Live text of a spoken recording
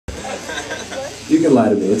You can lie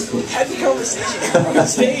to me, it's cool. Have the conversation on the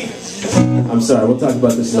stage. I'm sorry, we'll talk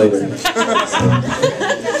about this later.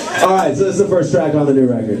 Alright, so this is the first track on the new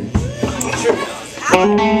record.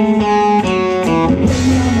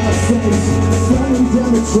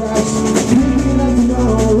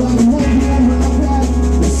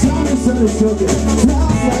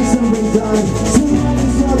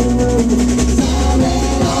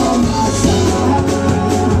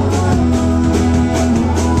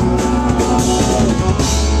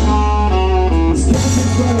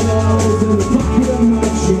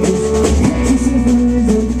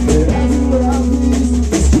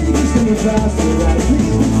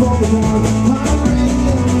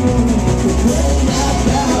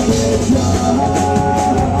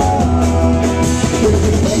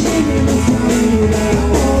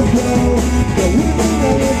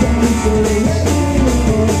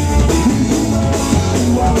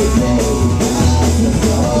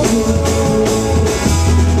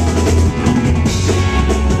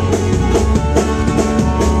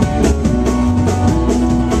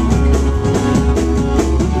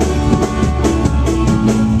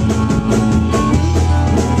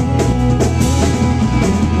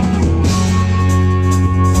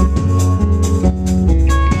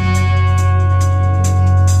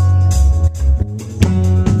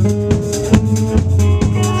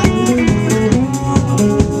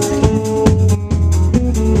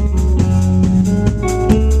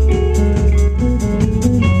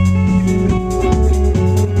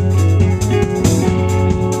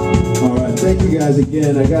 Thank you guys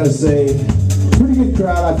again. I gotta say, pretty good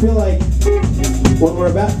crowd. I feel like when we're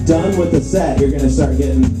about done with the set, you're gonna start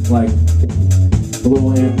getting like a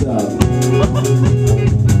little amped up.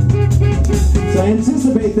 So I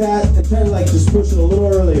anticipate that and try to like just push it a little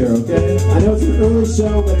earlier, okay? I know it's an early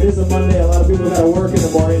show, but it is a Monday. A lot of people gotta work in the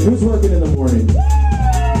morning. Who's working in the morning?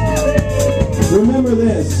 Remember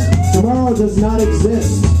this, tomorrow does not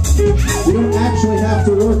exist. You don't actually have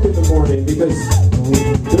to work in the morning because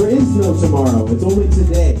there is no tomorrow. It's only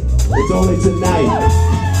today. It's only tonight.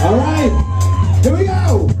 All right, here we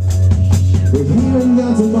go. We're here and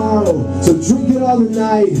gone tomorrow, so drink it all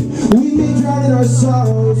tonight. We may drown in our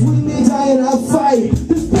sorrows, we may die in our fight.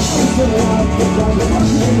 This power's gonna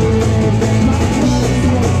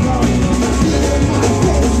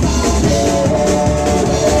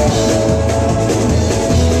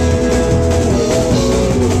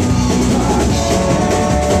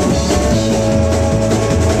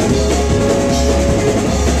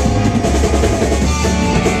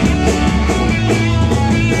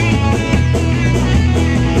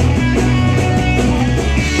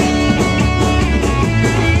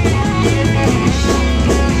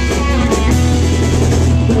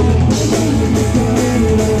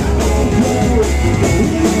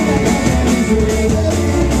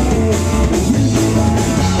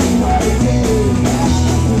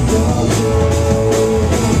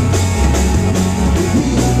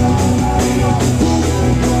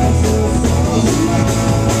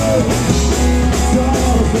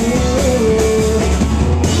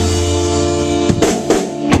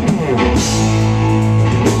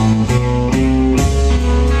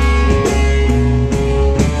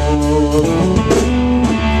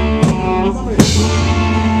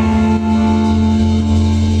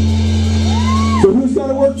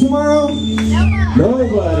tomorrow?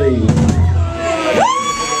 Nobody.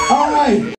 All right.